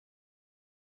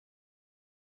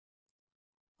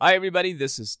Hi everybody,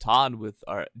 this is Todd with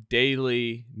our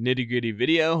daily nitty-gritty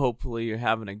video. Hopefully you're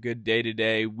having a good day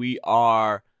today. We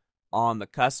are on the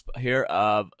cusp here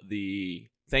of the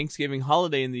Thanksgiving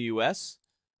holiday in the U.S.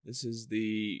 This is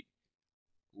the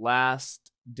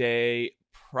last day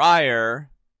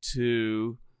prior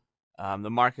to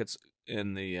the markets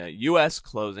in the U.S.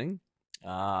 closing,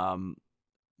 the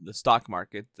stock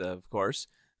market, of course.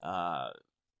 And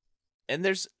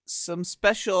there's some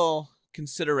special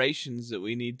considerations that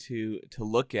we need to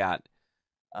look at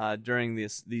during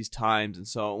these times, and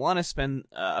so I want to spend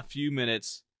a few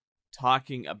minutes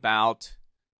talking about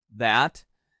that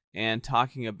and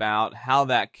talking about how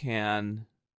that can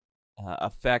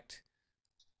affect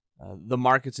the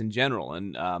markets in general.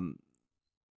 And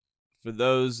for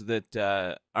those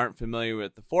that aren't familiar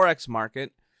with the Forex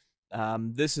market,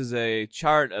 this is a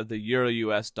chart of the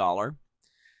Euro-US dollar,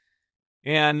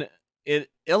 and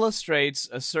it illustrates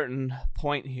a certain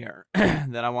point here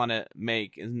that I want to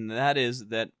make, and that is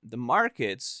that the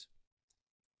markets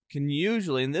can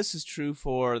usually, and this is true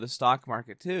for the stock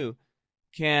market too,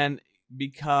 can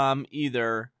become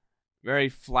either very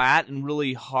flat and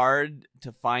really hard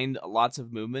to find lots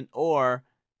of movement, or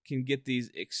can get these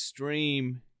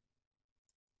extreme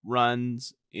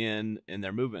runs in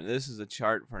their movement. This is a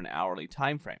chart for an hourly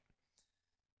time frame.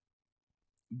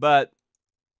 But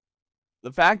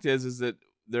the fact is that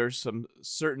there's some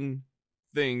certain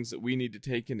things that we need to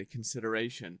take into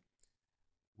consideration,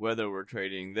 whether we're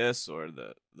trading this or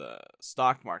the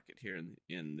stock market here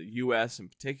in the U.S. in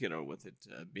particular, with it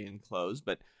being closed.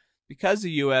 But because the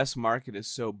U.S. market is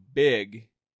so big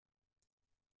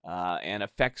and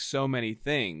affects so many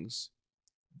things,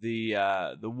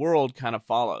 the world kind of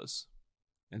follows.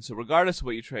 And so regardless of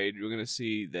what you trade, you're going to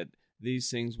see that these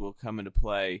things will come into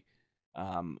play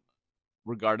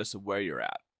regardless of where you're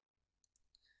at.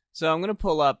 So I'm going to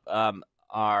pull up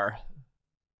our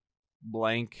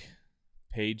blank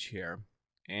page here,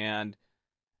 and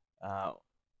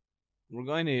we're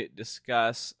going to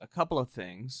discuss a couple of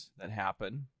things that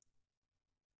happen.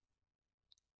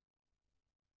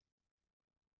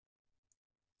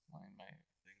 Line my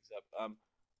things up.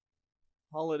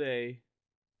 Holiday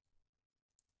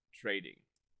trading.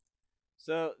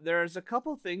 So there's a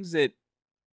couple things that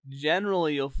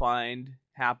generally you'll find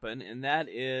happen, and that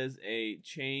is a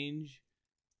change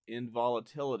in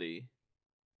volatility,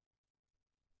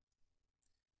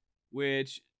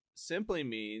 which simply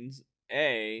means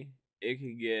A, it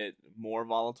can get more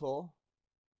volatile,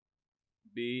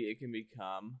 B, it can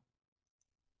become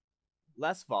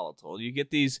less volatile. You get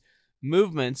these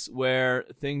movements where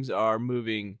things are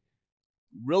moving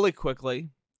really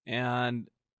quickly and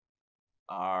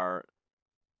are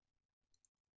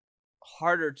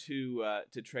harder to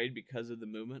trade because of the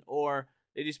movement, or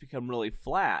they just become really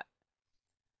flat.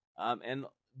 And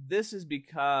this is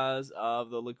because of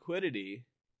the liquidity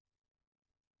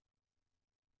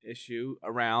issue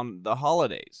around the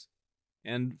holidays.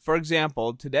 And for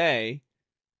example, today,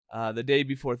 the day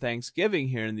before Thanksgiving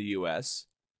here in the U.S.,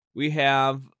 we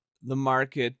have the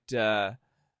market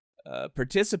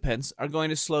participants are going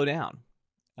to slow down.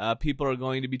 People are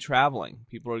going to be traveling.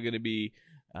 People are going to be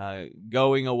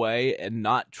going away and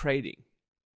not trading.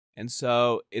 And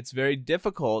so it's very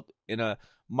difficult in a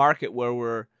market where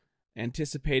we're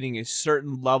anticipating a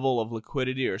certain level of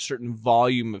liquidity or a certain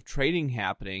volume of trading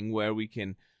happening, where we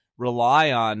can rely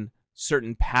on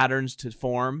certain patterns to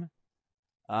form,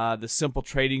 the simple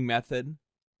trading method,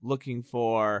 looking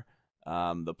for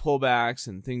the pullbacks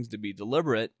and things to be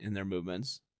deliberate in their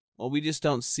movements. Well, we just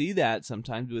don't see that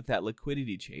sometimes with that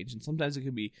liquidity change, and sometimes it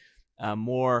can be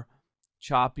more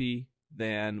choppy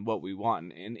than what we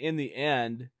want. And in the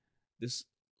end, this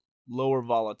lower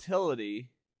volatility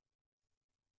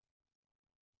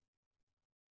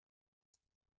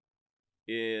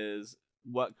is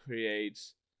what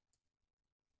creates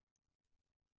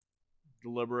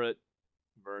deliberate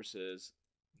versus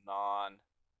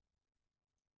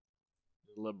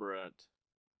non-deliberate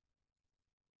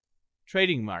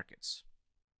trading markets.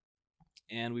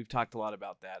 And we've talked a lot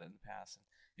about that in the past.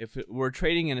 If we're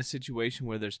trading in a situation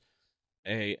where there's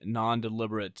a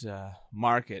non-deliberate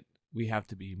market, we have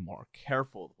to be more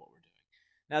careful with what we're doing.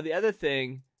 Now, the other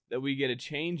thing that we get a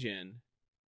change in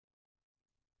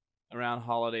around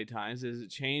holiday times is a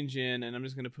change in, and I'm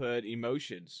just going to put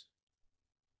emotions.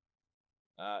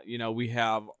 We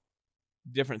have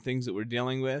different things that we're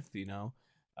dealing with,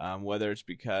 whether it's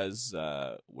because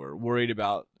we're worried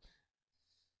about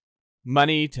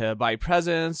money to buy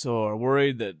presents, or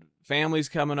worried that family's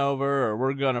coming over, or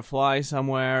we're going to fly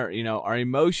somewhere. Our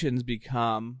emotions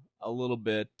become a little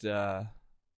bit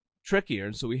trickier,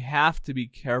 and so we have to be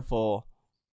careful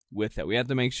with that. We have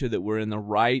to make sure that we're in the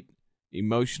right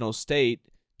emotional state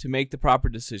to make the proper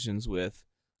decisions with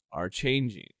our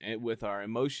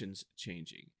emotions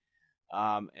changing.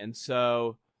 And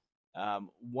so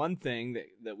one thing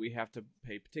that we have to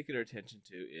pay particular attention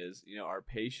to is, our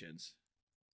patience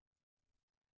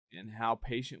and how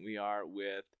patient we are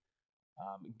with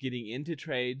getting into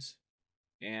trades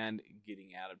and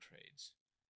getting out of trades.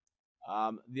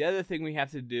 The other thing we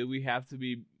have to do, we have to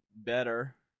be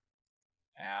better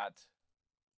at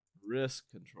risk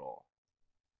control.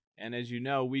 And as you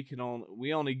know,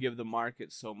 we only give the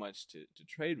market so much to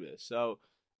trade with. So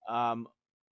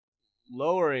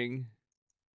lowering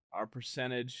our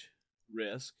percentage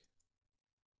risk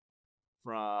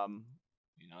from,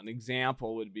 an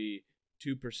example would be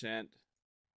 2%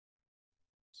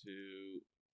 to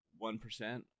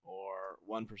 1% or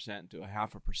 1% to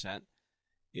 0.5%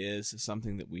 is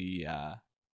something that we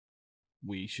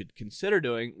should consider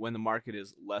doing when the market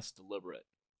is less deliberate.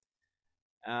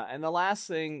 And the last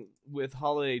thing with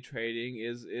holiday trading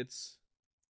is it's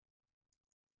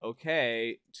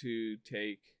okay to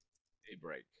take a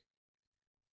break.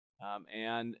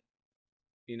 And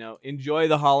enjoy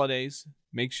the holidays.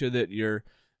 Make sure that you're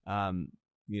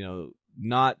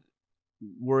not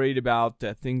worried about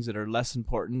things that are less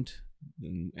important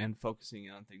and focusing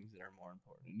on things that are more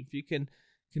important. If you can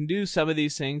do some of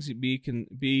these things,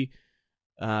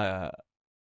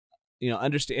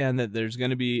 understand that there's going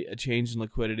to be a change in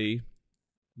liquidity,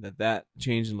 that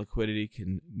change in liquidity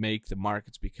can make the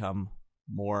markets become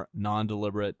more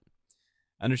non-deliberate.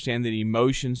 Understand that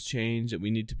emotions change, that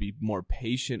we need to be more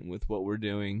patient with what we're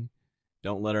doing.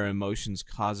 Don't let our emotions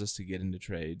cause us to get into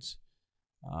trades.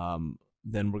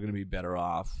 Then we're going to be better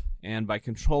off. And by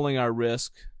controlling our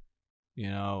risk,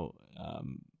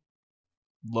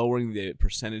 lowering the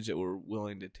percentage that we're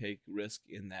willing to take risk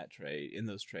in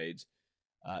those trades,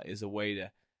 is a way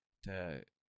to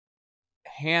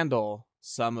handle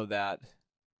some of that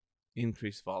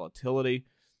increased volatility.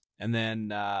 And then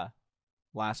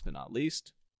last but not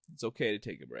least, it's okay to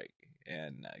take a break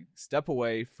and step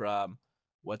away from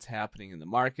what's happening in the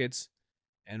markets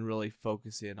and really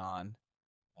focus in on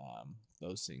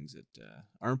those things that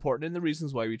are important and the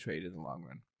reasons why we trade in the long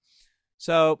run.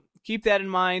 So keep that in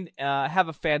mind. Have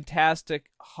a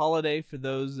fantastic holiday for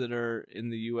those that are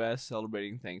in the U.S.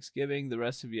 celebrating Thanksgiving. The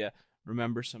rest of you,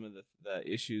 remember some of the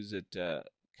issues that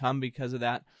come because of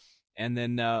that. And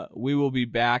then we will be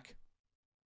back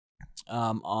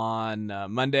on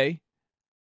Monday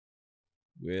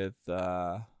with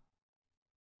a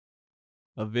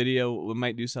video. We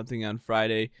might do something on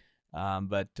Friday.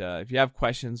 But if you have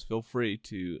questions, feel free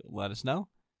to let us know.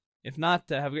 If not,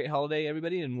 have a great holiday,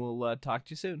 everybody, and we'll talk to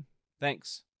you soon.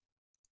 Thanks.